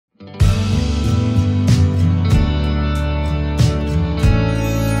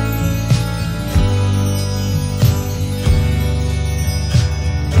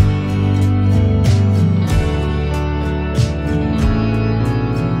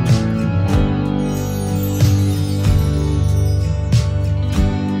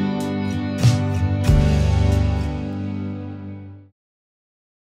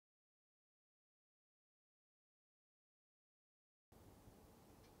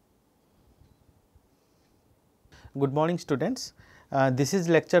Good morning students. This is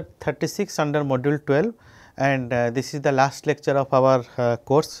lecture 36 under module 12 and this is the last lecture of our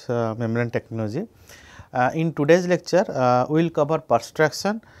course membrane technology. In today's lecture we will cover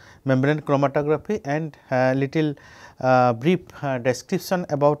perstraction, membrane chromatography and little brief description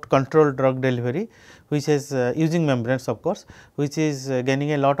about controlled drug delivery, which is using membranes of course, which is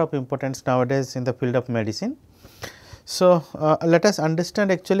gaining a lot of importance nowadays in the field of medicine. So, let us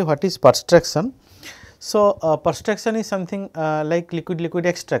understand actually what is perstraction. So, perstraction is something like liquid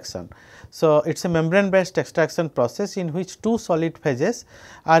extraction. So, it is a membrane based extraction process in which two solid phases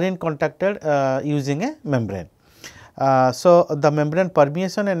are in contacted using a membrane. So, the membrane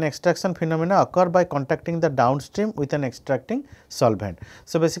permeation and extraction phenomena occur by contacting the downstream with an extracting solvent.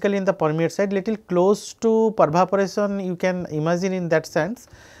 So, basically in the permeate side little close to pervaporation you can imagine in that sense,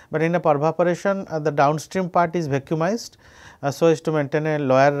 but in a pervaporation the downstream part is vacuumized so as to maintain a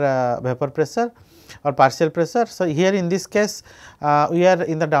lower vapor pressure or partial pressure. So, here in this case we are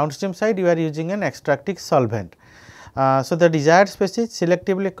in the downstream side you are using an extracting solvent. So, the desired species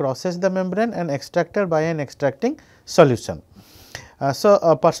selectively crosses the membrane and extracted by an extracting solution.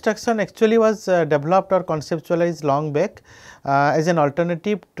 So, perstraction actually was developed or conceptualized long back as an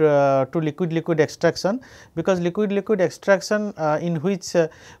alternative to liquid extraction, because liquid extraction in which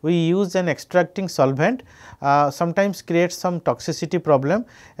we use an extracting solvent sometimes creates some toxicity problem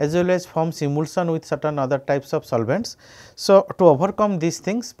as well as forms emulsion with certain other types of solvents. So, to overcome these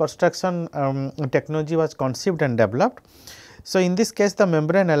things perstraction technology was conceived and developed. So, in this case the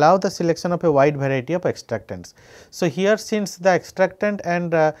membrane allow the selection of a wide variety of extractants. So, here since the extractant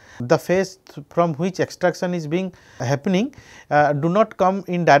and the phase from which extraction is being happening do not come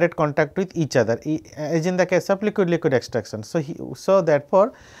in direct contact with each other as in the case of liquid extraction. So,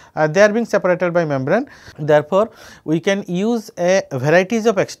 therefore, they are being separated by membrane, therefore, we can use a varieties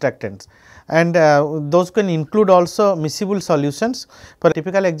of extractants and those can include also miscible solutions. For a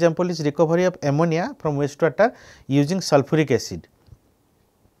typical example is recovery of ammonia from wastewater using sulfuric acid.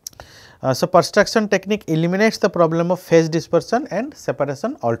 So, perstraction technique eliminates the problem of phase dispersion and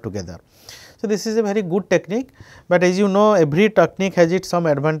separation altogether. So, this is a very good technique, but as you know every technique has its some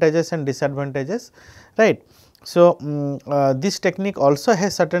advantages and disadvantages, right. So, this technique also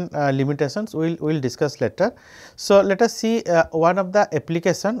has certain limitations we will discuss later. So, let us see one of the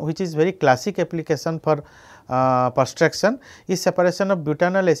application which is very classic application for perstraction is separation of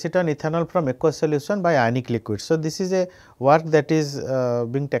butanol, acetone, ethanol from aqueous solution by ionic liquid. So, this is a work that is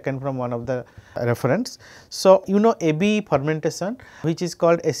being taken from one of the reference. So, you know AB fermentation which is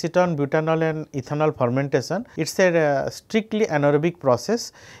called acetone, butanol and ethanol fermentation. It is a strictly anaerobic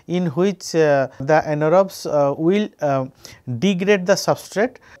process in which the anaerobes will degrade the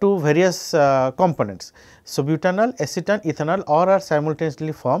substrate to various components. So, butanol, acetone, ethanol all are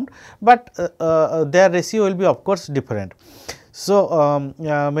simultaneously formed, but their ratio will be of course different. So,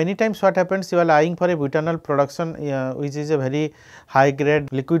 many times what happens, you are eyeing for a butanol production which is a very high grade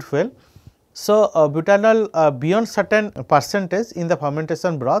liquid fuel. So, butanol beyond certain percentage in the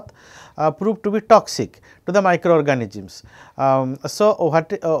fermentation broth proved to be toxic to the microorganisms. So, what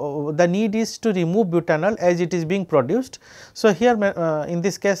the need is to remove butanol as it is being produced. So, here in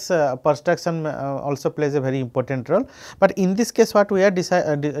this case perstraction also plays a very important role, but in this case what we are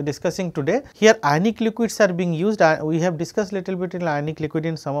discussing today, here ionic liquids are being used. We have discussed little bit in ionic liquid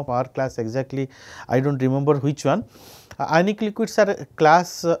in some of our class, exactly I do not remember which one. Ionic liquids are a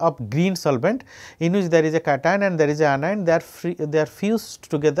class of green solvent in which there is a cation and there is a anion, they are fused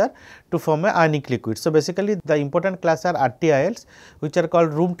together to form a ionic liquid. So, basically the important class are RTILs which are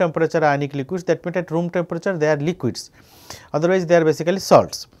called room temperature ionic liquids, that means at room temperature they are liquids, otherwise they are basically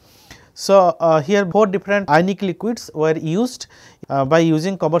salts. So, here 4 different ionic liquids were used by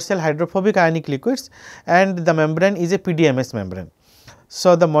using commercial hydrophobic ionic liquids and the membrane is a PDMS membrane.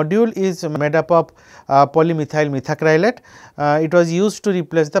 So, the module is made up of polymethyl methacrylate. It was used to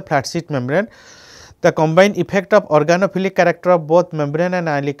replace the flat sheet membrane. The combined effect of organophilic character of both membrane and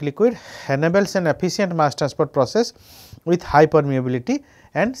ionic liquid enables an efficient mass transport process with high permeability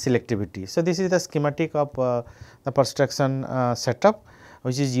and selectivity. So, this is the schematic of the perstraction setup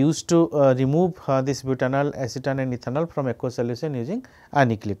which is used to remove this butanol, acetone and ethanol from aqueous solution using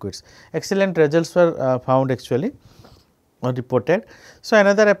ionic liquids. Excellent results were found actually. reported. So,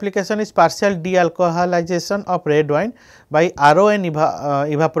 another application is partial dealcoholization of red wine by RO and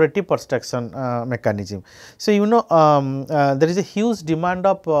evaporative Perstraction mechanism. So, you know there is a huge demand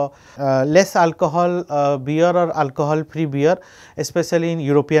of less alcohol beer or alcohol free beer, especially in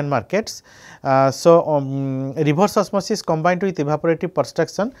European markets. Reverse osmosis combined with evaporative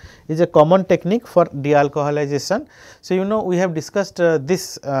Perstraction is a common technique for dealcoholization. So, you know we have discussed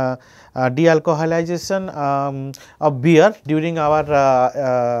this dealcoholization of beer during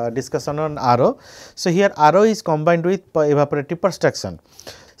our discussion on RO. So, here RO is combined with evaporative Perstraction.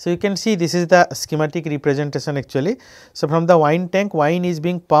 So, you can see this is the schematic representation actually. So, from the wine tank, wine is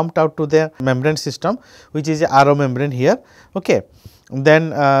being pumped out to the membrane system, which is a RO membrane here. Okay. Then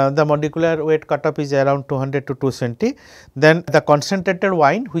the molecular weight cutoff is around 200 to 220. Then the concentrated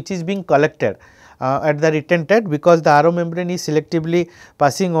wine which is being collected at the retentate, because the RO membrane is selectively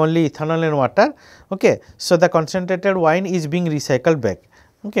passing only ethanol and water. Okay. So, the concentrated wine is being recycled back.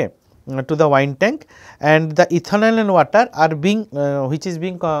 Okay, to the wine tank, and the ethanol and water are being which is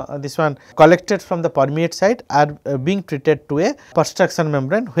being this one collected from the permeate side are being treated to a Perstraction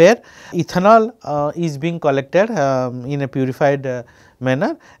membrane, where ethanol is being collected in a purified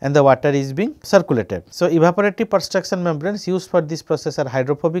manner and the water is being circulated. So, evaporative Perstraction membranes used for this process are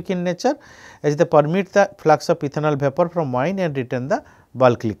hydrophobic in nature, as they permit the flux of ethanol vapor from wine and retain the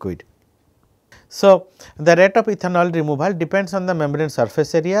bulk liquid. So, the rate of ethanol removal depends on the membrane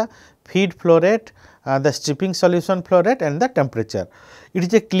surface area, feed flow rate, the stripping solution flow rate and the temperature. It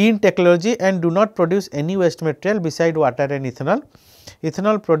is a clean technology and do not produce any waste material beside water and ethanol.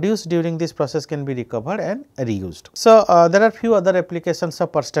 Ethanol produced during this process can be recovered and reused. So, there are few other applications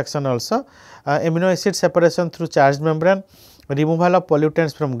of Perstraction also: amino acid separation through charged membrane, removal of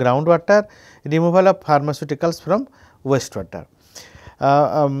pollutants from groundwater, removal of pharmaceuticals from wastewater.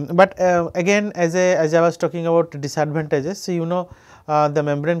 But again, as I was talking about disadvantages, so you know the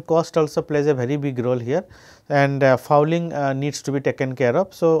membrane cost also plays a very big role here, and fouling needs to be taken care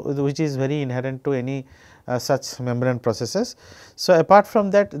of. So, which is very inherent to any such membrane processes. So, apart from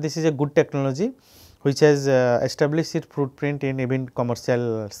that, this is a good technology which has established its footprint in even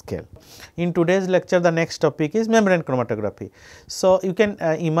commercial scale. In today's lecture, the next topic is membrane chromatography. So, you can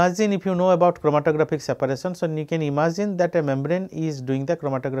imagine, if you know about chromatographic separation, so you can imagine that a membrane is doing the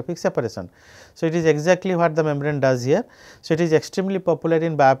chromatographic separation. So, it is exactly what the membrane does here. So, it is extremely popular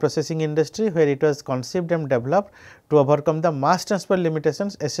in bioprocessing industry, where it was conceived and developed to overcome the mass transfer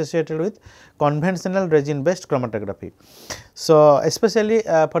limitations associated with conventional resin based chromatography. So, especially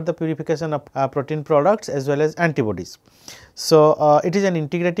for the purification of protein products as well as antibodies. So, it is an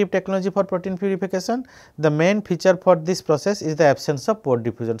integrative technology for protein purification. The main feature for this process is the absence of pore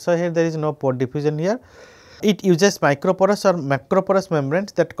diffusion. So, here there is no pore diffusion here. It uses microporous or macroporous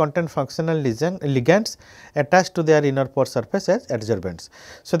membranes that contain functional ligands attached to their inner pore surface as adsorbents.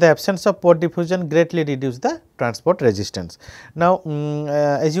 So, the absence of pore diffusion greatly reduces the transport resistance. Now,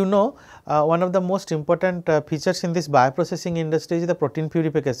 as you know, one of the most important features in this bioprocessing industry is the protein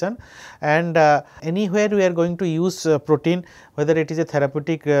purification, and anywhere we are going to use protein, whether it is a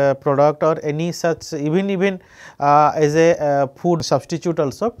therapeutic product or any such, even as a food substitute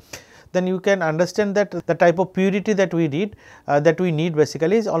also, then you can understand that the type of purity that we need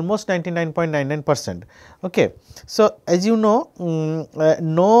basically is almost 99.99%. Okay. So, as you know,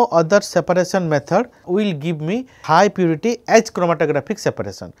 no other separation method will give me high purity as chromatographic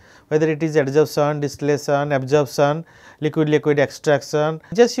separation, whether it is adsorption, distillation, absorption, liquid extraction,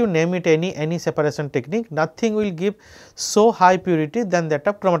 just you name it, any separation technique, nothing will give so high purity than that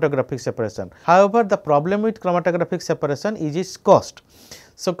of chromatographic separation. However, the problem with chromatographic separation is its cost.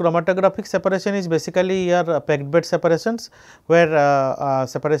 So, chromatographic separation is basically your packed bed separations, where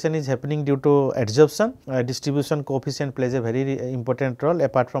separation is happening due to adsorption. Distribution coefficient plays a very important role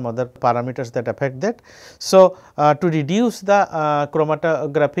apart from other parameters that affect that. So, to reduce the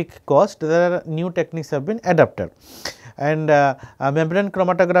chromatographic cost, there are new techniques have been adopted, and membrane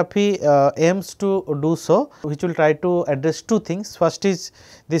chromatography aims to do so, which will try to address two things. First is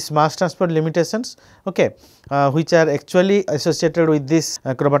this mass transfer limitations, okay, which are actually associated with this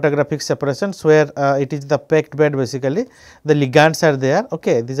chromatographic separations, where it is the packed bed, basically the ligands are there,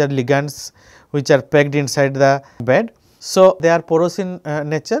 okay. These are ligands which are packed inside the bed. So, they are porous in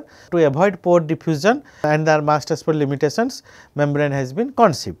nature. To avoid pore diffusion and their mass transfer limitations, membrane has been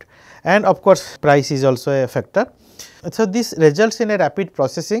conceived, and of course, price is also a factor. So, this results in a rapid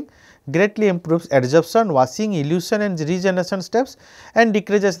processing, greatly improves adsorption, washing, elution and regeneration steps and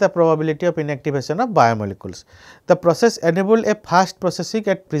decreases the probability of inactivation of biomolecules. The process enables a fast processing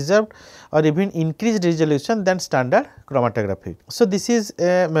at preserved or even increased resolution than standard chromatography. So, this is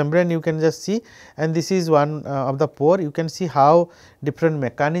a membrane you can just see, and this is one of the pore. You can see how different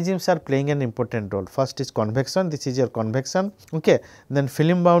mechanisms are playing an important role. First is convection, this is your convection, okay. Then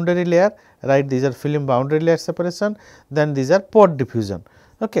film boundary layer, right, these are film boundary layer separation, then these are pore diffusion.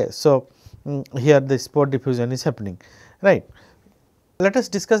 Okay. So, here this pore diffusion is happening, right. Let us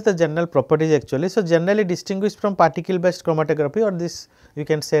discuss the general properties actually. So, generally distinguished from particle based chromatography, or this you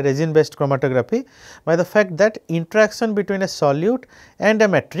can say resin based chromatography, by the fact that interaction between a solute and a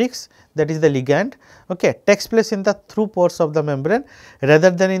matrix, that is the ligand, okay, takes place in the through pores of the membrane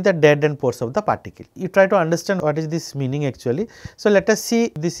rather than in the dead end pores of the particle. You try to understand what is this meaning actually. So, let us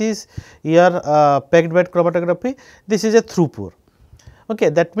see, this is your packed bed chromatography, this is a through pore. Okay,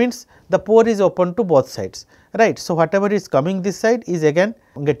 that means the pore is open to both sides, right. So, whatever is coming this side is again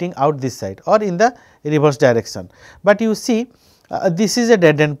getting out this side or in the reverse direction. But you see this is a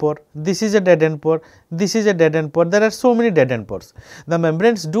dead end pore, this is a dead end pore, this is a dead end pore, there are so many dead end pores. The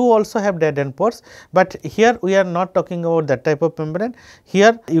membranes do also have dead end pores, but here we are not talking about that type of membrane.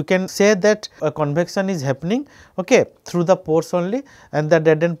 Here you can say that a convection is happening, okay, through the pores only, and the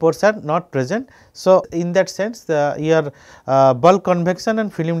dead end pores are not present. So, in that sense here bulk convection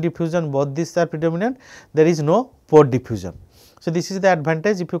and film diffusion, both these are predominant, there is no pore diffusion. So, this is the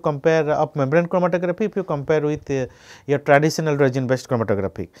advantage if you compare of membrane chromatography, if you compare with your traditional resin based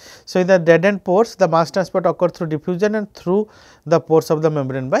chromatography. So, in the dead end pores, the mass transport occurs through diffusion and through the pores of the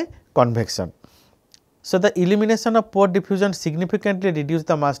membrane by convection. So, the elimination of pore diffusion significantly reduce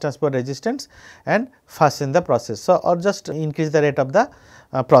the mass transport resistance and fasten the process. So, or just increase the rate of the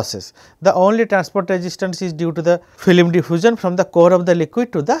process. The only transport resistance is due to the film diffusion from the core of the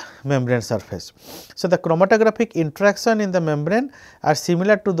liquid to the membrane surface. So, the chromatographic interaction in the membrane are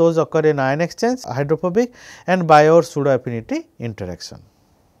similar to those occur in ion exchange, hydrophobic and bio or pseudo affinity interaction.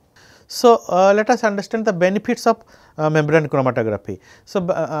 So, let us understand the benefits of membrane chromatography. So,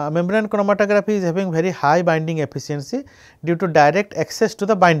 membrane chromatography is having very high binding efficiency due to direct access to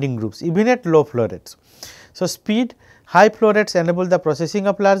the binding groups even at low flow rates. So, speed, high flow rates enable the processing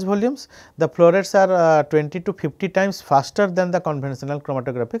of large volumes. The flow rates are 20 to 50 times faster than the conventional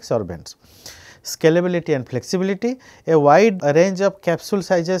chromatographic sorbents. Scalability and flexibility, a wide range of capsule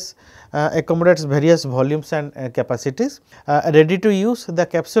sizes accommodates various volumes and capacities. Ready to use, the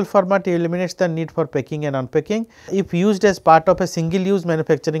capsule format eliminates the need for packing and unpacking. If used as part of a single use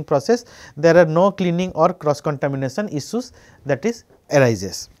manufacturing process, there are no cleaning or cross contamination issues that is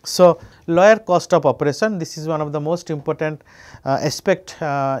arises. So, lower cost of operation, this is one of the most important aspect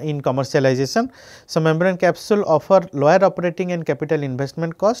in commercialization. So, membrane capsule offer lower operating and capital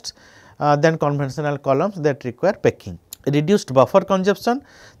investment costs than conventional columns that require packing. Reduced buffer consumption,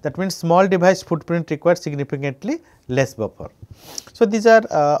 that means small device footprint requires significantly less buffer. So, these are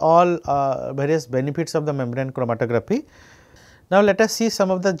all various benefits of the membrane chromatography. Now, let us see some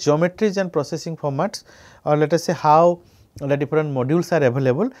of the geometries and processing formats, or let us say how the different modules are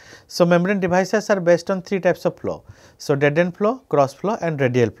available. So, membrane devices are based on 3 types of flow. So, dead end flow, cross flow and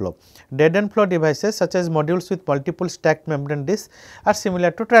radial flow. Dead end flow devices such as modules with multiple stacked membrane discs are similar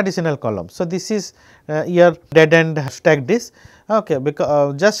to traditional columns. So, this is your dead end stacked disc, okay,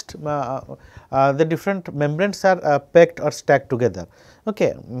 because the different membranes are packed or stacked together,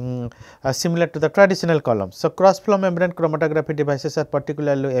 okay, similar to the traditional columns. So, cross flow membrane chromatography devices are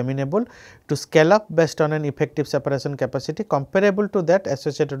particularly amenable to scale up based on an effective separation capacity comparable to that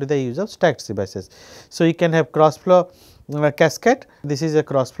associated with the use of stacked devices. So, you can have cross flow cascade, this is a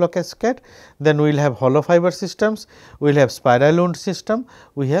cross flow cascade, then we will have hollow fiber systems, we will have spiral wound system,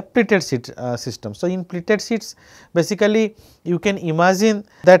 we have pleated sheet system. So, in pleated sheets basically you can imagine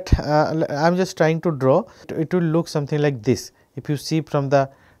that I am just trying to draw, it will look something like this if you see from the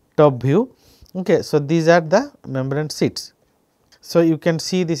top view, okay. So, these are the membrane sheets. So, you can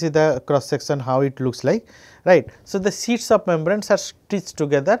see this is the cross section how it looks like, right. So, the sheets of membranes are stitched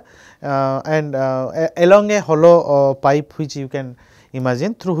together and along a hollow pipe which you can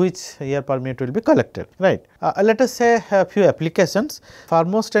imagine through which air permeate will be collected, right. Let us say a few applications.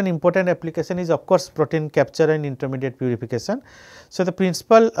 Foremost and important application is of course protein capture and intermediate purification. So, the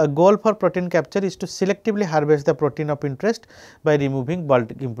principal goal for protein capture is to selectively harvest the protein of interest by removing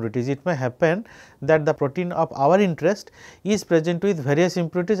bulk impurities. It may happen that the protein of our interest is present with various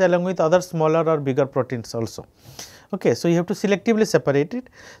impurities along with other smaller or bigger proteins also. Okay, so you have to selectively separate it.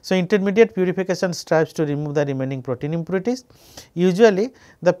 So, intermediate purification strives to remove the remaining protein impurities. Usually,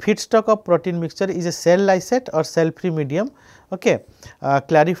 the feedstock of protein mixture is a cell lysate or cell free medium, okay,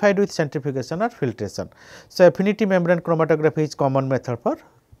 clarified with centrifugation or filtration. So, affinity membrane chromatography is common method for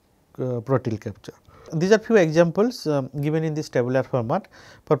protein capture. These are few examples given in this tabular format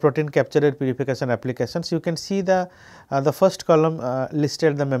for protein capture and purification applications. You can see the first column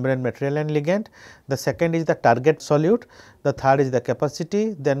listed the membrane material and ligand, the second is the target solute, the third is the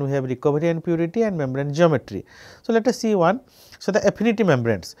capacity, then we have recovery and purity and membrane geometry. So, let us see one. So, the affinity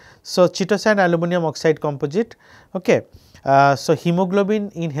membranes. So, chitosan aluminum oxide composite. Okay. So,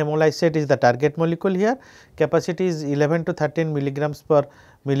 hemoglobin in hemolysate is the target molecule here, capacity is 11 to 13 milligrams per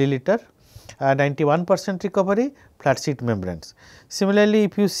milliliter. 91% recovery, flat sheet membranes. Similarly,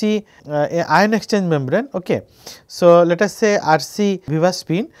 if you see ion exchange membrane, okay. So, let us say RC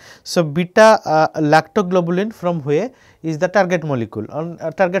vivaspin. So, beta lactoglobulin from whey is the target molecule on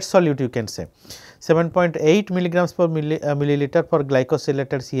target solute, you can say 7.8 milligrams per milliliter for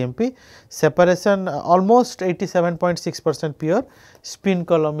glycosylated CMP, separation almost 87.6% pure, spin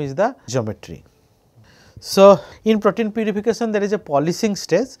column is the geometry. So, in protein purification there is a polishing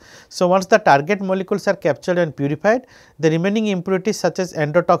stage. So, once the target molecules are captured and purified, the remaining impurities such as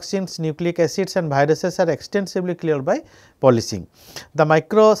endotoxins, nucleic acids and viruses are extensively cleared by polishing. The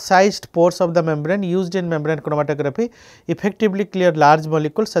micro sized pores of the membrane used in membrane chromatography effectively clear large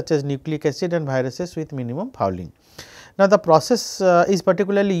molecules such as nucleic acid and viruses with minimum fouling. Now, the process is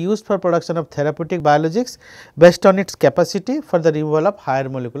particularly used for production of therapeutic biologics based on its capacity for the removal of higher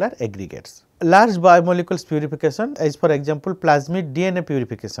molecular aggregates. Large biomolecules purification is for example, plasmid DNA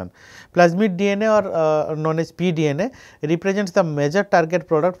purification. Plasmid DNA or known as pDNA represents the major target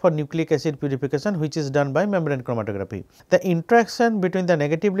product for nucleic acid purification, which is done by membrane chromatography. The interaction between the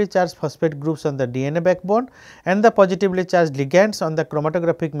negatively charged phosphate groups on the DNA backbone and the positively charged ligands on the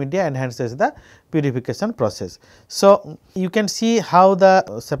chromatographic media enhances the purification process. So, you can see how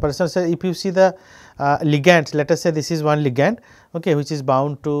the separation, so if you see the ligands, let us say this is one ligand, okay, which is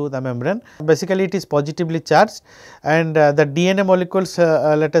bound to the membrane. Basically, it is positively charged and the DNA molecules,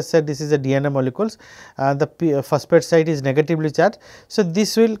 let us say this is the DNA molecules, the phosphate side is negatively charged. So,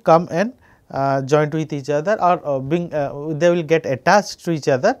 this will come and joint with each other or they will get attached to each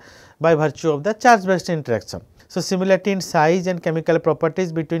other by virtue of the charge based interaction. So, similarity in size and chemical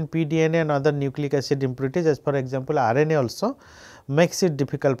properties between pDNA and other nucleic acid impurities, as for example, RNA also makes it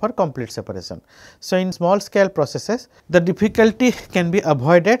difficult for complete separation. So, in small scale processes, the difficulty can be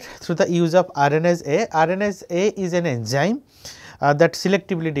avoided through the use of RNase A. RNase A is an enzyme that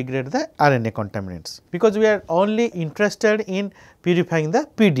selectively degrade the RNA contaminants, because we are only interested in purifying the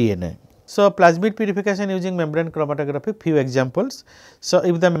pDNA. So, plasmid purification using membrane chromatography, few examples. So,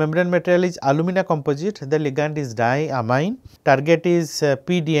 if the membrane material is alumina composite, the ligand is diamine, target is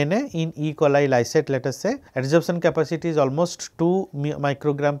pDNA in E. coli lysate, let us say, adsorption capacity is almost 2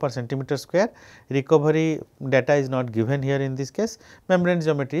 microgram per centimeter square, recovery data is not given here in this case, membrane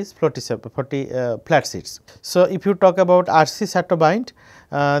geometry is 40 flat sheets. So, if you talk about RC Satobind,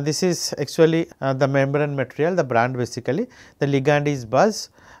 this is actually the membrane material, the brand basically, the ligand is buzz.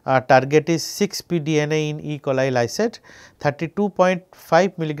 Target is 6 pDNA in E. coli lysate,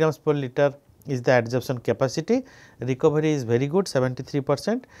 32.5 milligrams per liter is the adsorption capacity, recovery is very good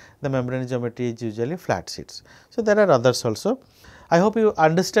 73%, the membrane geometry is usually flat sheets. So, there are others also. I hope you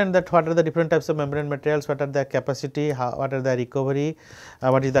understand that what are the different types of membrane materials, what are the capacity, what are the recovery,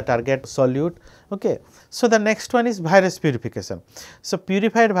 what is the target solute. Okay. So, the next one is virus purification. So,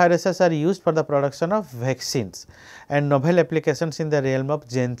 purified viruses are used for the production of vaccines and novel applications in the realm of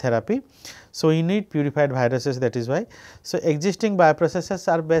gene therapy. So, we need purified viruses, that is why. So, existing bioprocesses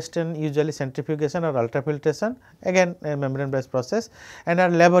are based on usually centrifugation or ultrafiltration, again a membrane based process, and are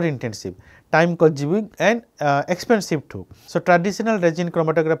labor intensive, time consuming and expensive too. So, traditional resin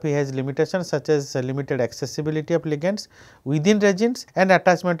chromatography has limitations such as limited accessibility of ligands within resins and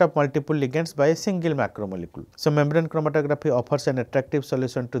attachment of multiple ligands by a single macromolecule. So, membrane chromatography offers an attractive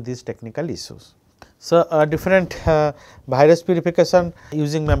solution to these technical issues. So, different virus purification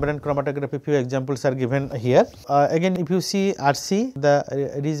using membrane chromatography, few examples are given here. Again, if you see RC,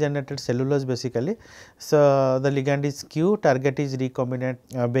 the regenerated cellulose basically. So, the ligand is Q, target is recombinant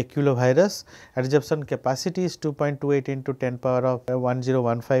baculovirus, adsorption capacity is 2.28 into 10 power of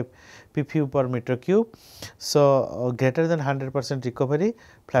 1015 ppm per meter cube. So, greater than 100% recovery,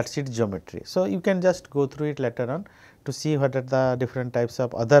 flat sheet geometry. So, you can just go through it later on to see what are the different types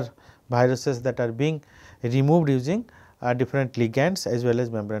of other viruses that are being removed using different ligands as well as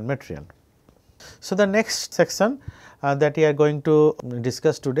membrane material. So, the next section that we are going to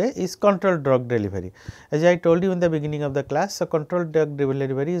discuss today is controlled drug delivery. As I told you in the beginning of the class, so controlled drug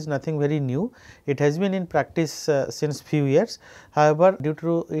delivery is nothing very new. It has been in practice since few years. However, due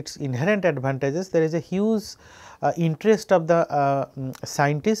to its inherent advantages, there is a huge interest of the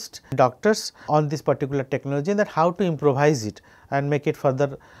scientists, doctors on this particular technology, and that how to improvise it and make it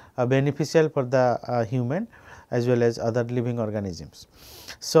further beneficial for the human as well as other living organisms.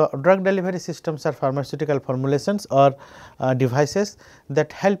 So, drug delivery systems are pharmaceutical formulations or devices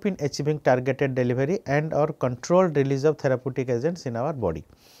that help in achieving targeted delivery and or controlled release of therapeutic agents in our body.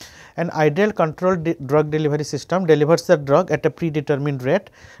 An ideal controlled drug delivery system delivers the drug at a predetermined rate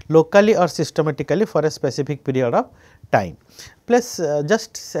locally or systematically for a specific period of time. Plus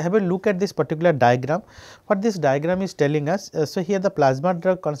just have a look at this particular diagram. What this diagram is telling us, so here the plasma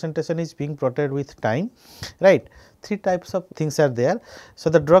drug concentration is being plotted with time, right. Three types of things are there. So,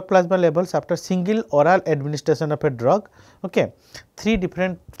 the drug plasma levels after single oral administration of a drug, okay. Three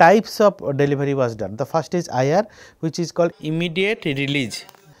different types of delivery was done. The first is IR, which is called immediate release.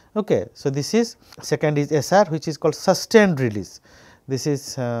 Okay. So, this is second is SR, which is called sustained release. This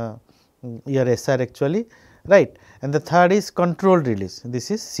is your SR actually, right, and the third is controlled release, this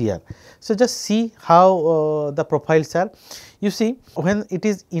is CR. So, just see how the profiles are. You see when it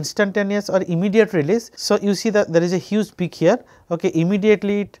is instantaneous or immediate release, so you see that there is a huge peak here, okay.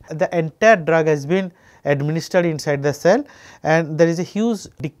 Immediately the entire drug has been administered inside the cell and there is a huge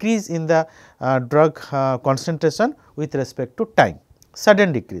decrease in the drug concentration with respect to time.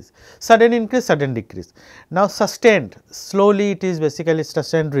 Sudden decrease, sudden increase, sudden decrease. Now, sustained, slowly it is basically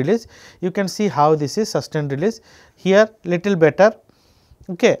sustained release. You can see how this is sustained release, here little better,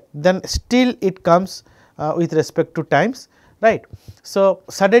 okay. Then still it comes with respect to times, right. So,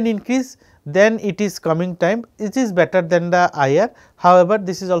 sudden increase, then it is coming time, it is better than the IR, however,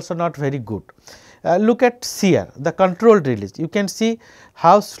 this is also not very good. Look at CR, the controlled release, you can see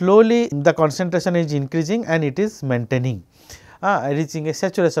how slowly the concentration is increasing and it is maintaining. Reaching a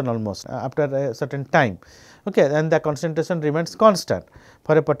saturation almost after a certain time, okay, and the concentration remains constant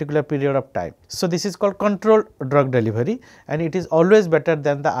for a particular period of time. So, this is called controlled drug delivery and it is always better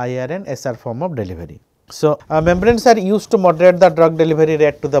than the IR and SR form of delivery. So, membranes are used to moderate the drug delivery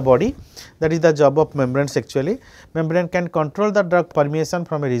rate to the body, that is the job of membranes actually. Membrane can control the drug permeation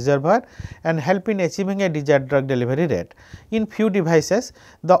from a reservoir and help in achieving a desired drug delivery rate. In few devices,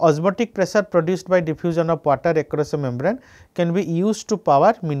 the osmotic pressure produced by diffusion of water across a membrane can be used to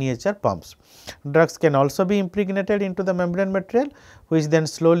power miniature pumps. Drugs can also be impregnated into the membrane material, which then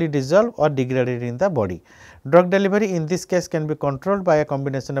slowly dissolve or degraded in the body. Drug delivery in this case can be controlled by a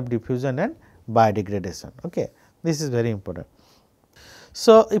combination of diffusion and biodegradation, okay. This is very important.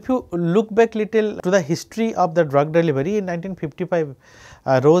 So, if you look back little to the history of the drug delivery, in 1955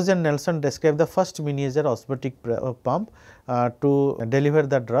 Rose and Nelson described the first miniature osmotic pump to deliver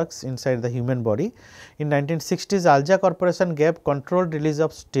the drugs inside the human body. In 1960s Alja Corporation gave controlled release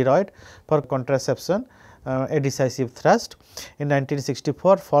of steroid for contraception, a decisive thrust. In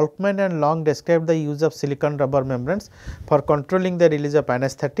 1964, Folkman and Long described the use of silicon rubber membranes for controlling the release of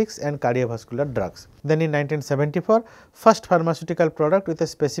anesthetics and cardiovascular drugs. Then in 1974, first pharmaceutical product with a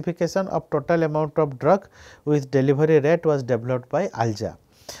specification of total amount of drug with delivery rate was developed by Alja.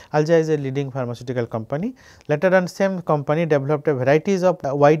 Alja is a leading pharmaceutical company. Later on, same company developed a varieties of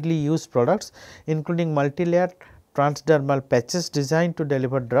widely used products, including multi-layered transdermal patches designed to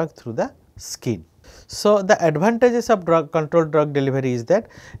deliver drug through the skin. So, the advantages of controlled drug delivery is that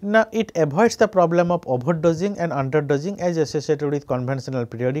now it avoids the problem of overdosing and underdosing as associated with conventional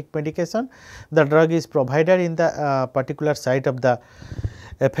periodic medication. The drug is provided in the particular site of the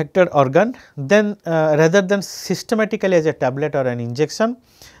affected organ, then rather than systematically as a tablet or an injection.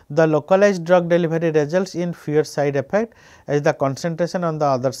 The localized drug delivery results in fewer side effects as the concentration on the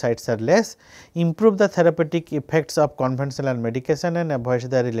other sites are less, improve the therapeutic effects of conventional medication and avoids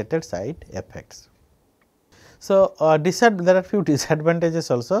the related side effects. So, there are few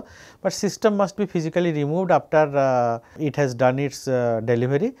disadvantages also, but system must be physically removed after it has done its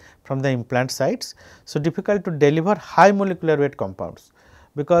delivery from the implant sites. So, difficult to deliver high molecular weight compounds,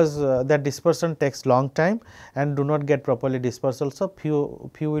 because that dispersion takes long time and do not get properly dispersed also, few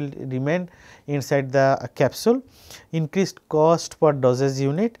will remain inside the capsule, increased cost per dosage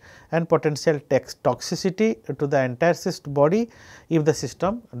unit and potential toxicity to the entire body if the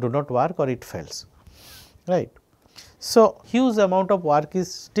system do not work or it fails, right. So, huge amount of work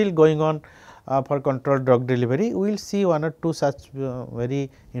is still going on for controlled drug delivery. We will see one or two such very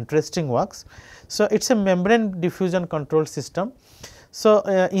interesting works. So, it is a membrane diffusion control system. So,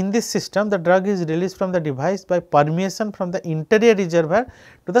 in this system the drug is released from the device by permeation from the interior reservoir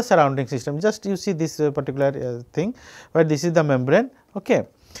to the surrounding system. Just you see this particular thing where this is the membrane, okay,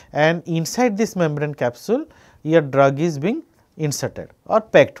 and inside this membrane capsule your drug is being inserted or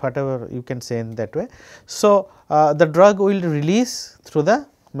packed, whatever you can say in that way. So, the drug will release through the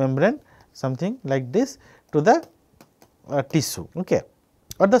membrane something like this to the tissue, okay,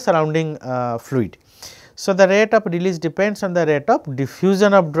 or the surrounding fluid. So, the rate of release depends on the rate of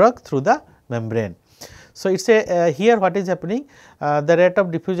diffusion of drug through the membrane. So, it is a here what is happening, the rate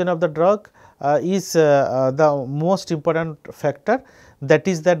of diffusion of the drug is the most important factor, that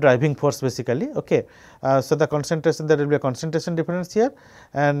is the driving force basically. Okay. So, the concentration, there will be a concentration difference here,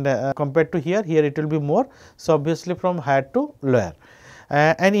 and compared to here it will be more. So, obviously from higher to lower.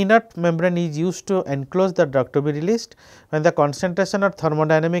 An inert membrane is used to enclose the drug to be released. When the concentration or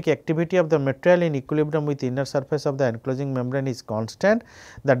thermodynamic activity of the material in equilibrium with inner surface of the enclosing membrane is constant,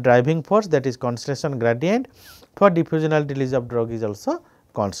 the driving force, that is concentration gradient for diffusional release of drug, is also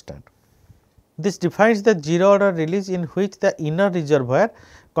constant. This defines the zero order release in which the inner reservoir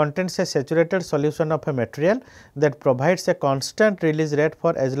contains a saturated solution of a material that provides a constant release rate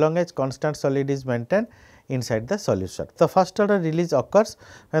for as long as constant solid is maintained inside the solution. The first order release occurs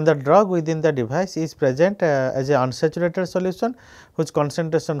when the drug within the device is present as a unsaturated solution, whose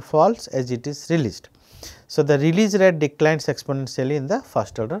concentration falls as it is released. So, the release rate declines exponentially in the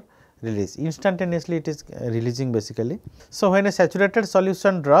first order release, instantaneously it is releasing basically. So, when a saturated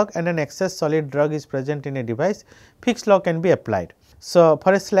solution drug and an excess solid drug is present in a device, Fick's law can be applied. So,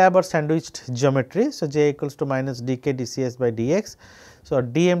 for a slab or sandwiched geometry, so J equals to minus dk dCs by dx. So,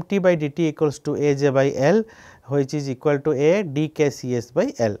 dmt by dt equals to aj by L, which is equal to a dk Cs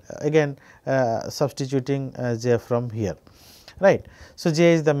by L, again substituting J from here, right. So,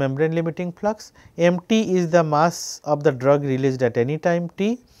 J is the membrane limiting flux, mt is the mass of the drug released at any time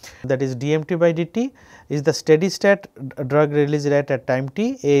t, that is dmt by dt is the steady state drug release rate at time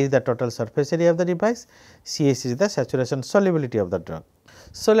t, A is the total surface area of the device, Cs is the saturation solubility of the drug.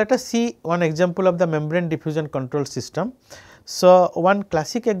 So, let us see one example of the membrane diffusion control system. So, one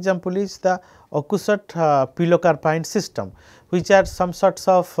classic example is the Okusat pilocarpine system, which are some sorts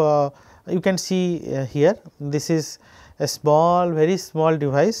of you can see here, this is a small, very small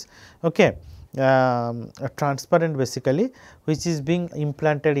device, okay, transparent basically, which is being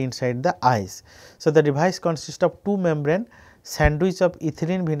implanted inside the eyes. So, the device consists of two membrane sandwich of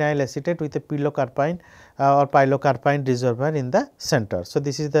ethylene vinyl acetate with a pilocarpine or pilocarpine reservoir in the center. So,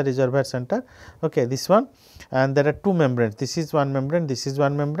 this is the reservoir center, okay, this one, and there are two membranes, this is one membrane, this is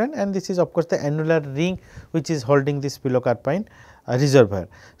one membrane, and this is of course the annular ring which is holding this pilocarpine reservoir.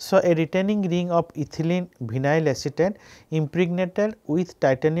 So, a retaining ring of ethylene vinyl acetate impregnated with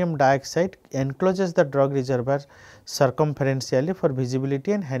titanium dioxide encloses the drug reservoir circumferentially for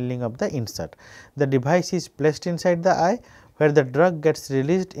visibility and handling of the insert. The device is placed inside the eye, where the drug gets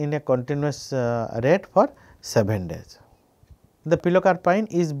released in a continuous rate for 7 days. The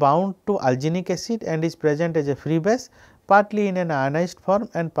pilocarpine is bound to alginic acid and is present as a free base, partly in an ionized form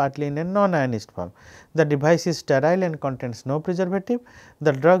and partly in a non-ionized form. The device is sterile and contains no preservative.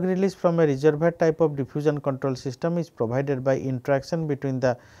 The drug released from a reservoir type of diffusion control system is provided by interaction between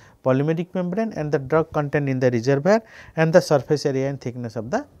the polymeric membrane and the drug content in the reservoir and the surface area and thickness of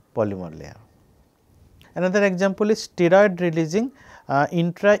the polymer layer. Another example is steroid releasing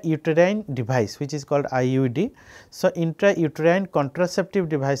intrauterine device, which is called IUD. So, intrauterine contraceptive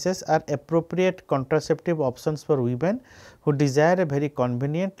devices are appropriate contraceptive options for women who desire a very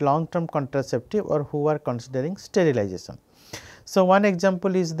convenient long term contraceptive or who are considering sterilization. So, one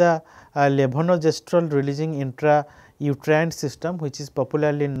example is the levonorgestrel releasing intrauterine system, which is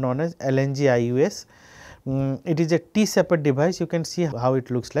popularly known as LNG-IUS. It is a T-shaped device, you can see how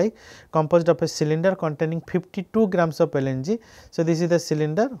it looks like, composed of a cylinder containing 52 grams of LNG. So, this is the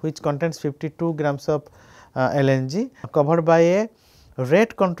cylinder which contains 52 grams of LNG covered by a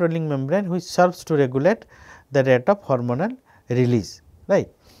rate controlling membrane which serves to regulate the rate of hormonal release, right.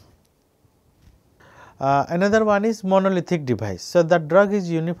 Another one is monolithic device. So, the drug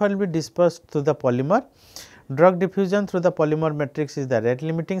is uniformly dispersed through the polymer. Drug diffusion through the polymer matrix is the rate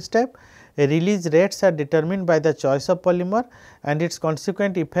limiting step. Release rates are determined by the choice of polymer and its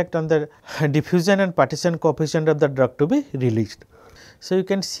consequent effect on the diffusion and partition coefficient of the drug to be released. So, you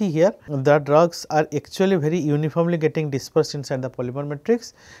can see here the drugs are actually very uniformly getting dispersed inside the polymer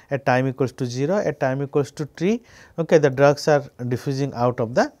matrix at time equals to 0, at time equals to 3, okay, the drugs are diffusing out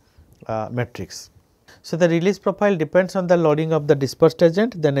of the matrix. So, the release profile depends on the loading of the dispersed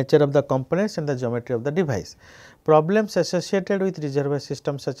agent, the nature of the components and the geometry of the device. Problems associated with reservoir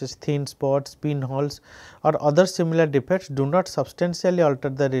systems such as thin spots, pinholes or other similar defects do not substantially alter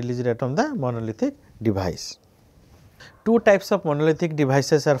the release rate on the monolithic device. Two types of monolithic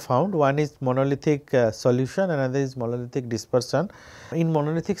devices are found. One is monolithic solution, another is monolithic dispersion. In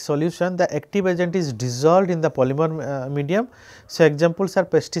monolithic solution, the active agent is dissolved in the polymer medium. So, examples are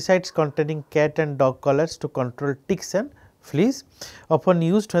pesticides containing cat and dog collars to control ticks and fleas, often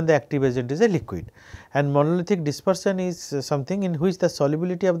used when the active agent is a liquid. And monolithic dispersion is something in which the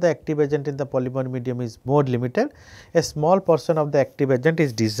solubility of the active agent in the polymer medium is more limited. A small portion of the active agent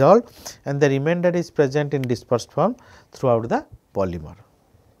is dissolved and the remainder is present in dispersed form throughout the polymer.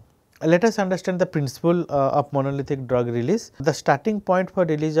 Let us understand the principle of monolithic drug release. The starting point for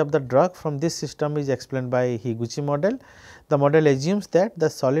release of the drug from this system is explained by Higuchi model. The model assumes that the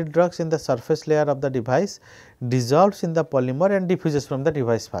solid drugs in the surface layer of the device dissolves in the polymer and diffuses from the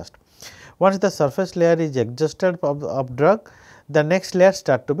device first. Once the surface layer is exhausted of drug, the next layer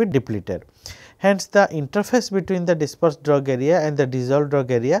start to be depleted. Hence, the interface between the dispersed drug area and the dissolved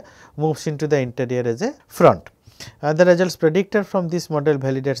drug area moves into the interior as a front. The results predicted from this model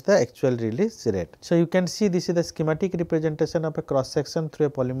validates the actual release rate. So, you can see this is the schematic representation of a cross section through a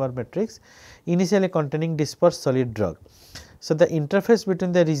polymer matrix initially containing dispersed solid drug. So, the interface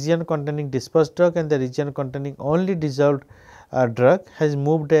between the region containing dispersed drug and the region containing only dissolved drug has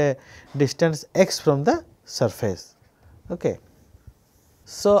moved a distance x from the surface. Okay.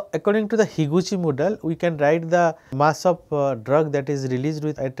 So, according to the Higuchi model, we can write the mass of drug that is released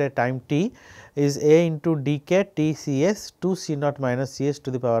with at a time t is A into dk T Cs 2 C naught minus Cs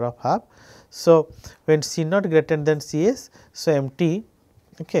to the power of half. So, when C naught greater than Cs, so MT,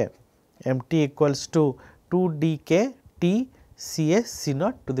 okay, MT equals to 2 dk T Cs C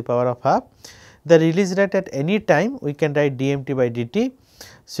naught to the power of half. The release rate at any time we can write dMT by dt,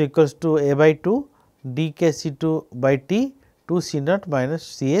 so equals to A by 2 dk C2 by T 2 C naught minus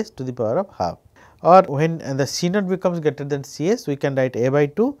Cs to the power of half, or when the C naught becomes greater than Cs, we can write A by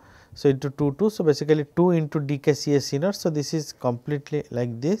 2. So, into 2. So, basically 2 into dk Cs C naught. So, this is completely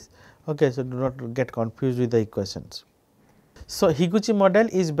like this. Okay. So, do not get confused with the equations. So, Higuchi model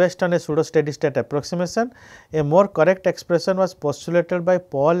is based on a pseudo steady state approximation. A more correct expression was postulated by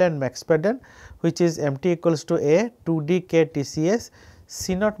Paul and Max Paden, which is MT equals to A 2d k TCS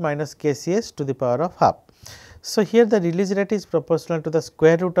C naught minus KCS to the power of half. So, here the release rate is proportional to the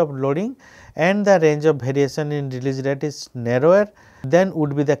square root of loading and the range of variation in release rate is narrower than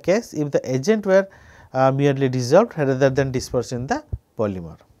would be the case if the agent were merely dissolved rather than dispersed in the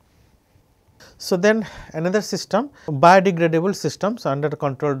polymer. So, then another system, biodegradable systems under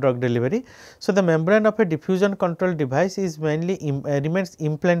controlled drug delivery. So, the membrane of a diffusion control device is mainly remains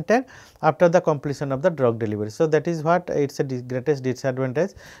implanted after the completion of the drug delivery. So, that is what it is a greatest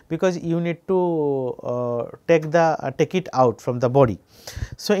disadvantage, because you need to take it out from the body.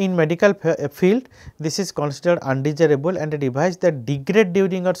 So, in medical field this is considered undesirable, and a device that degrades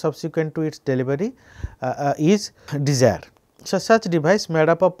during or subsequent to its delivery is desired. So, such device made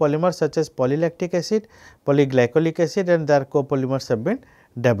up of polymers such as polylactic acid, polyglycolic acid and their copolymers have been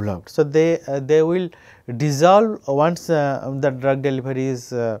developed. So, they will dissolve once the drug delivery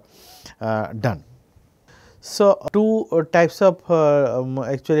is done. So, two types of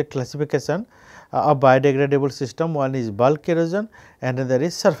actually classification of biodegradable system, one is bulk erosion and another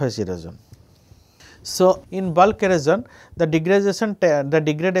is surface erosion. So, in bulk erosion, the degradation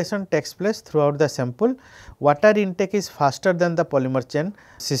takes place throughout the sample. Water intake is faster than the polymer chain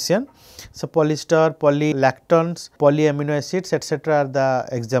scission. So, polyester, polylactones, polyamino acids etc. are the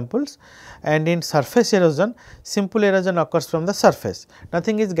examples, and in surface erosion, simple erosion occurs from the surface,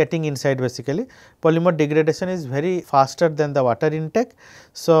 nothing is getting inside basically. Polymer degradation is very faster than the water intake.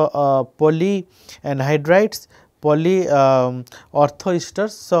 So, polyanhydrides, orthoesters,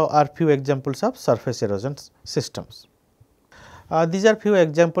 so are few examples of surface erosion systems. These are few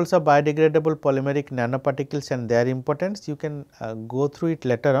examples of biodegradable polymeric nanoparticles and their importance. You can go through it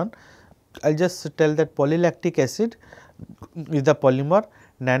later on. I will just tell that polylactic acid is the polymer,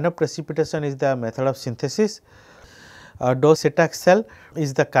 nanoprecipitation is the method of synthesis, docetaxel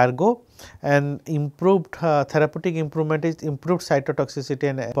is the cargo, and improved therapeutic improvement is improved cytotoxicity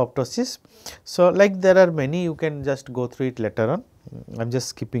and apoptosis. So, like there are many, you can just go through it later on, I am just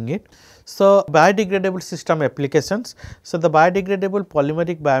skipping it. So, biodegradable system applications. So, the biodegradable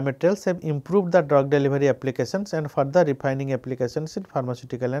polymeric biomaterials have improved the drug delivery applications and further refining applications in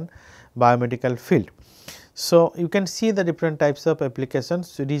pharmaceutical and biomedical field. So, you can see the different types of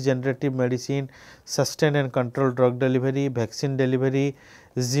applications: regenerative medicine, sustained and controlled drug delivery, vaccine delivery,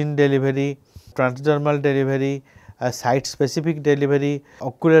 gene delivery, transdermal delivery, site specific delivery,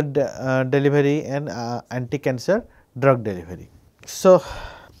 ocular delivery, and anti-cancer drug delivery. So,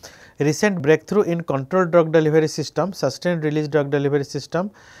 recent breakthrough in controlled drug delivery system, sustained release drug delivery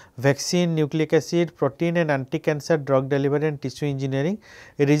system, vaccine, nucleic acid, protein and anti-cancer drug delivery and tissue engineering,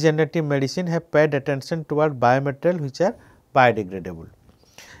 regenerative medicine have paid attention toward biomaterial which are biodegradable.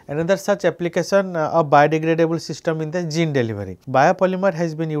 Another such application of biodegradable system in the gene delivery. Biopolymer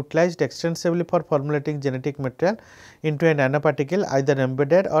has been utilized extensively for formulating genetic material into a nanoparticle either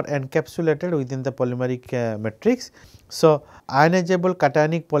embedded or encapsulated within the polymeric matrix. So, ionizable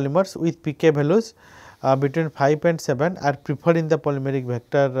cationic polymers with pK values between 5 and 7 are preferred in the polymeric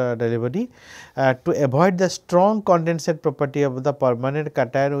vector delivery to avoid the strong condensate property of the permanent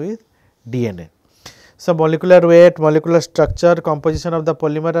cation with DNA. So, molecular weight, molecular structure, composition of the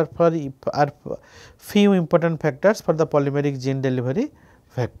polymer are few important factors for the polymeric gene delivery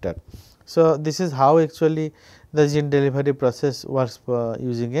vector. So, this is how actually the gene delivery process works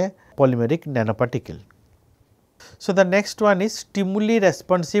using a polymeric nanoparticle. So, the next one is stimuli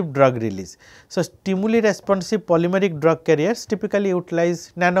responsive drug release. So, stimuli responsive polymeric drug carriers typically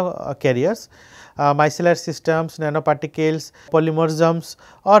utilize nano carriers, micellar systems, nanoparticles, polymorphisms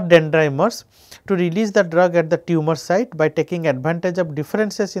or dendrimers to release the drug at the tumor site by taking advantage of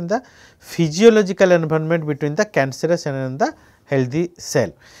differences in the physiological environment between the cancerous and the healthy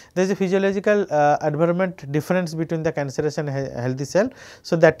cell. There is a physiological environment difference between the cancerous and healthy cell.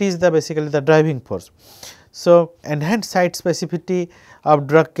 So, that is the basically the driving force. So, enhanced site specificity of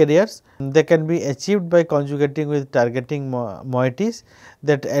drug carriers, they can be achieved by conjugating with targeting moieties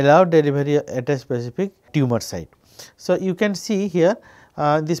that allow delivery at a specific tumor site. So, you can see here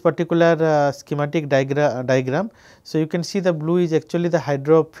this particular schematic diagram. So, you can see the blue is actually the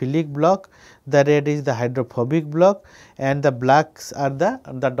hydrophilic block, the red is the hydrophobic block and the blacks are the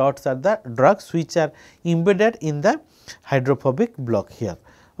dots are the drugs which are embedded in the hydrophobic block here.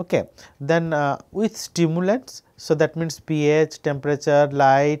 Okay. Then with stimulants, so that means pH, temperature,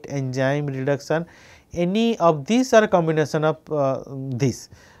 light, enzyme reduction, any of these are a combination of this.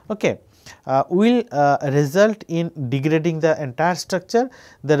 Okay. Will result in degrading the entire structure,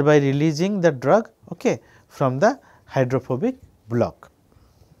 thereby releasing the drug from the hydrophobic block.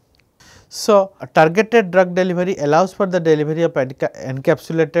 So, targeted drug delivery allows for the delivery of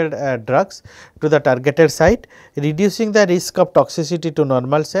encapsulated drugs to the targeted site, reducing the risk of toxicity to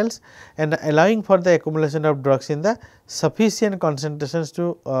normal cells and allowing for the accumulation of drugs in the sufficient concentrations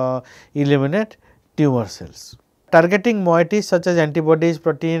to eliminate tumor cells. Targeting moieties such as antibodies,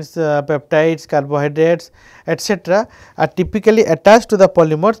 proteins, peptides, carbohydrates, etc. are typically attached to the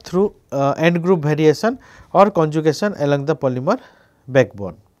polymer through end group variation or conjugation along the polymer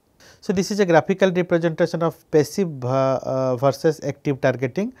backbone. So, this is a graphical representation of passive versus active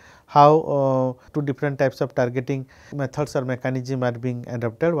targeting, how two different types of targeting methods or mechanism are being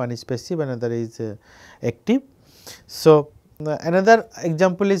adopted, one is passive, another is active. So, another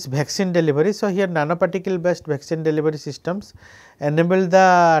example is vaccine delivery. So, here nanoparticle based vaccine delivery systems enable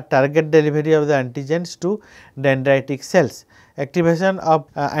the target delivery of the antigens to dendritic cells, activation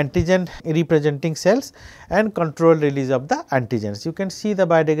of antigen representing cells and controlled release of the antigens. You can see the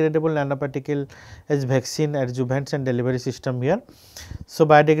biodegradable nanoparticle as vaccine adjuvants and delivery system here. So,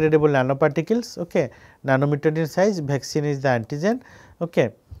 biodegradable nanoparticles, nanometer in size, vaccine is the antigen.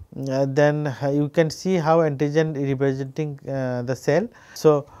 Then you can see how antigen representing the cell.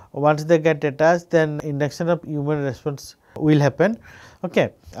 So, once they get attached, then induction of immune response will happen.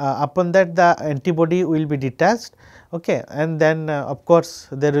 Upon that the antibody will be detached, and then of course,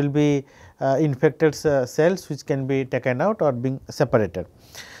 there will be infected cells which can be taken out or being separated.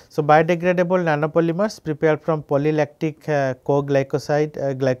 So, biodegradable nanopolymers prepared from polylactic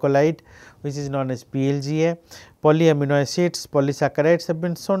glycolide which is known as PLGA, polyamino acids, polysaccharides have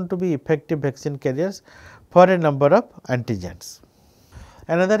been shown to be effective vaccine carriers for a number of antigens.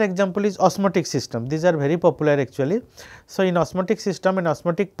 Another example is osmotic system, these are very popular actually. So, in osmotic system an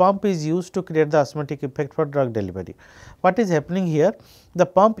osmotic pump is used to create the osmotic effect for drug delivery. What is happening here? The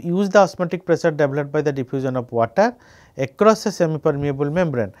pump uses the osmotic pressure developed by the diffusion of water across a semi-permeable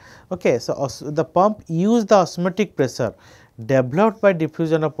membrane. So, the pump uses the osmotic pressure developed by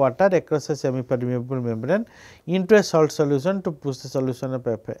diffusion of water across a semi-permeable membrane into a salt solution to push the solution of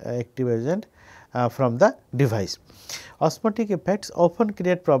active agent from the device. Osmotic effects often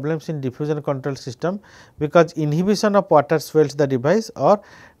create problems in diffusion control system because inhibition of water swells the device or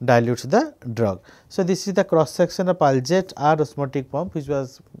dilutes the drug. So, this is the cross section of Aljet R osmotic pump which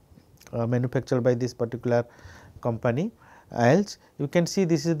was manufactured by this particular company. else. You can see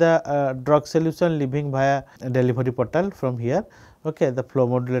this is the drug solution leaving via delivery portal from here. Okay, the flow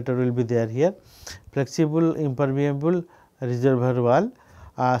modulator will be there here, flexible impermeable reservoir wall,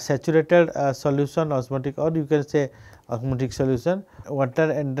 saturated solution osmotic, or you can say osmotic solution,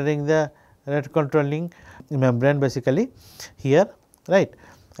 water entering the rate controlling membrane basically here, right,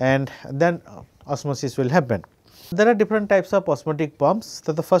 and then osmosis will happen. There are different types of osmotic pumps.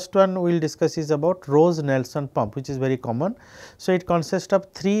 So, the first one we will discuss is about Rose-Nelson pump, which is very common. So, it consists of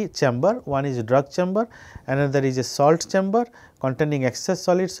 3 chamber, one is drug chamber, another is a salt chamber containing excess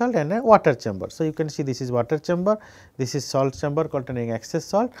solid salt, and a water chamber. So, you can see this is water chamber, this is salt chamber containing excess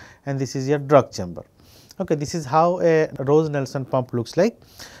salt, and this is your drug chamber. Okay, this is how a Rose-Nelson pump looks like.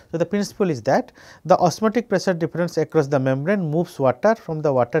 So, the principle is that the osmotic pressure difference across the membrane moves water from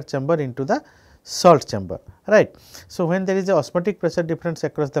the water chamber into the salt chamber, right. So, when there is a osmotic pressure difference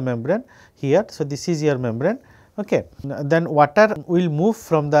across the membrane here, so this is your membrane, okay, then water will move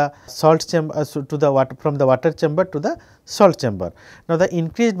from the salt chamber to the water, from the water chamber to the salt chamber. Now, the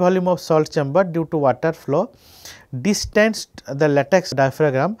increased volume of salt chamber due to water flow distanced the latex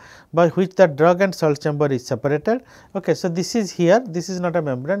diaphragm by which the drug and salt chamber is separated. Okay, so, this is here, this is not a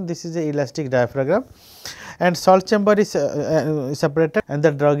membrane, this is a elastic diaphragm, and salt chamber is separated and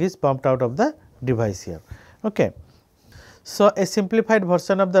the drug is pumped out of the device here. Okay. So, a simplified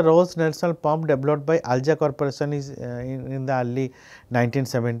version of the Rose-Nelson pump developed by Alja Corporation is in the early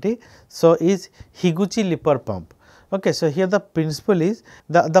 1970. So, is Higuchi-Lippert pump. Okay. So, here the principle is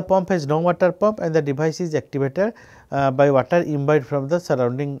the pump has no water pump and the device is activated by water imbibed from the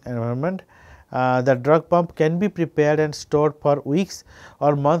surrounding environment. The drug pump can be prepared and stored for weeks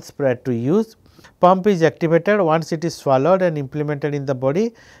or months prior to use. Pump is activated once it is swallowed and implemented in the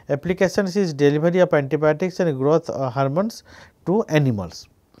body. Applications is delivery of antibiotics and growth hormones to animals.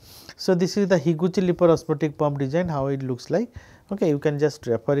 So, this is the Higuchi-Lippert osmotic pump design, how it looks like. Okay, you can just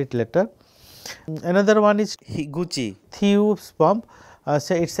refer it later. Another one is Higuchi Thews pump.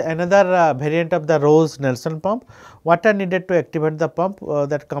 So, it is another variant of the Rose-Nelson pump. Water needed to activate the pump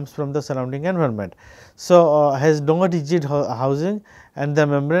that comes from the surrounding environment. So, has no rigid housing and the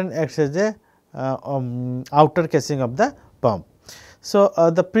membrane acts as a outer casing of the pump. So,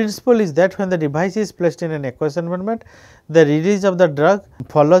 the principle is that when the device is placed in an aqueous environment, the release of the drug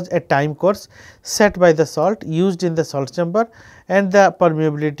follows a time course set by the salt used in the salt chamber and the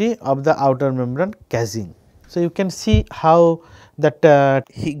permeability of the outer membrane casing. So, you can see how that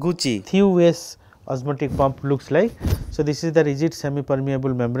Higuchi Thews osmotic pump looks like. So, this is the rigid semi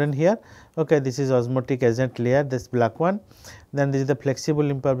permeable membrane here. Okay, this is osmotic agent layer, this black one. Then this is the flexible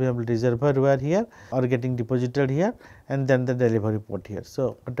impermeable reservoir here or getting deposited here, and then the delivery port here.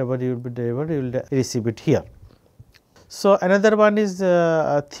 So, whatever you will be delivered, you will receive it here. So, another one is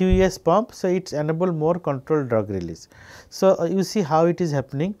Thews pump. So, it enable more controlled drug release. So, you see how it is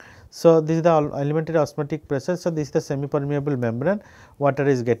happening. So, this is the elementary osmotic pressure. So, this is the semi permeable membrane, water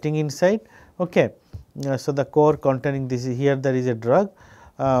is getting inside. Okay. So, the core containing this here, there is a drug.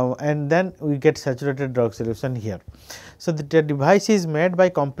 And then we get saturated drug solution here. So, the device is made by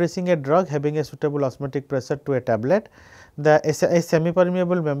compressing a drug having a suitable osmotic pressure to a tablet. A semi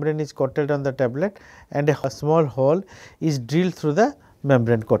permeable membrane is coated on the tablet and a small hole is drilled through the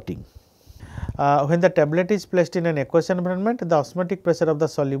membrane coating. When the tablet is placed in an aqueous environment, the osmotic pressure of the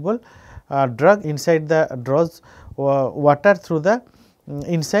soluble drug inside draws water through the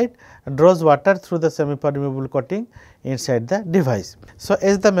semi permeable coating inside the device. So,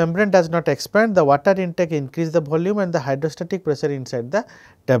 as the membrane does not expand, the water intake increase the volume and the hydrostatic pressure inside the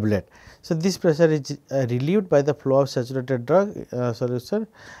tablet. So, this pressure is relieved by the flow of saturated drug solution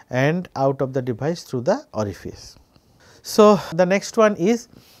and out of the device through the orifice. So, the next one is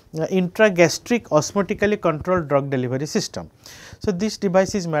intragastric osmotically controlled drug delivery system. So, this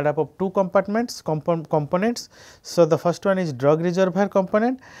device is made up of two components. So, the first one is drug reservoir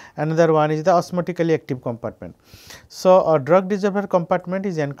component, another one is the osmotically active compartment. So, a drug reservoir compartment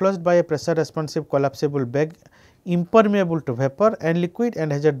is enclosed by a pressure responsive collapsible bag impermeable to vapor and liquid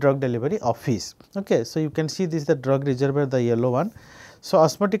and has a drug delivery office. Okay. So, you can see this is the drug reservoir, the yellow one. So,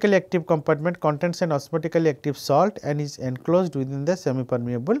 osmotically active compartment contains an osmotically active salt and is enclosed within the semi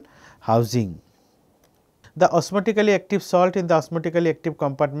permeable housing. The osmotically active salt in the osmotically active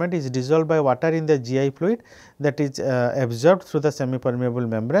compartment is dissolved by water in the GI fluid that is absorbed through the semi permeable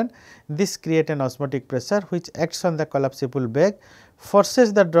membrane. This creates an osmotic pressure which acts on the collapsible bag,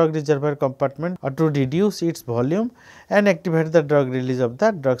 forces the drug reservoir compartment to reduce its volume and activate the drug release of the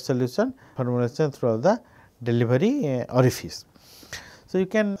drug solution formulation through the delivery orifice. So, you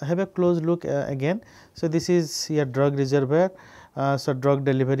can have a close look again. So, this is your drug reservoir So, drug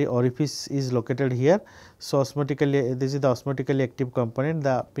delivery orifice is located here. So, osmotically, this is the osmotically active component,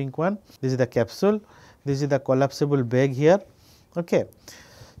 the pink one, this is the capsule, this is the collapsible bag here. Okay.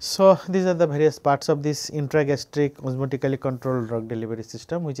 So, these are the various parts of this intragastric osmotically controlled drug delivery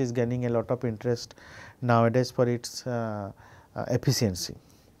system, which is gaining a lot of interest nowadays for its efficiency.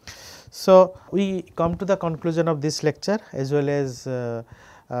 So, we come to the conclusion of this lecture as well as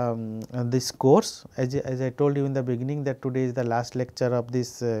this course. As I told you in the beginning that today is the last lecture of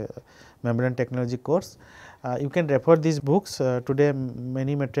this membrane technology course. You can refer these books. Today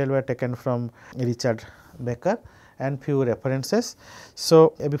many material were taken from Richard Becker and few references.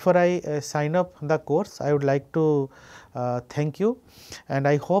 So, before I sign up the course, I would like to thank you, and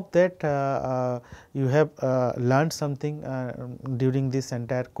I hope that you have learned something during this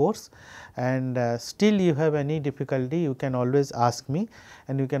entire course, and still you have any difficulty, you can always ask me,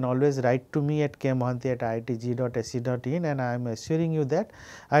 and you can always write to me at kmohanty@iitg.ac.in, and I am assuring you that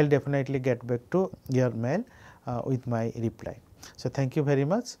I will definitely get back to your mail with my reply. So, thank you very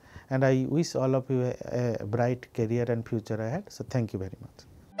much, and I wish all of you a bright career and future ahead. So, thank you very much.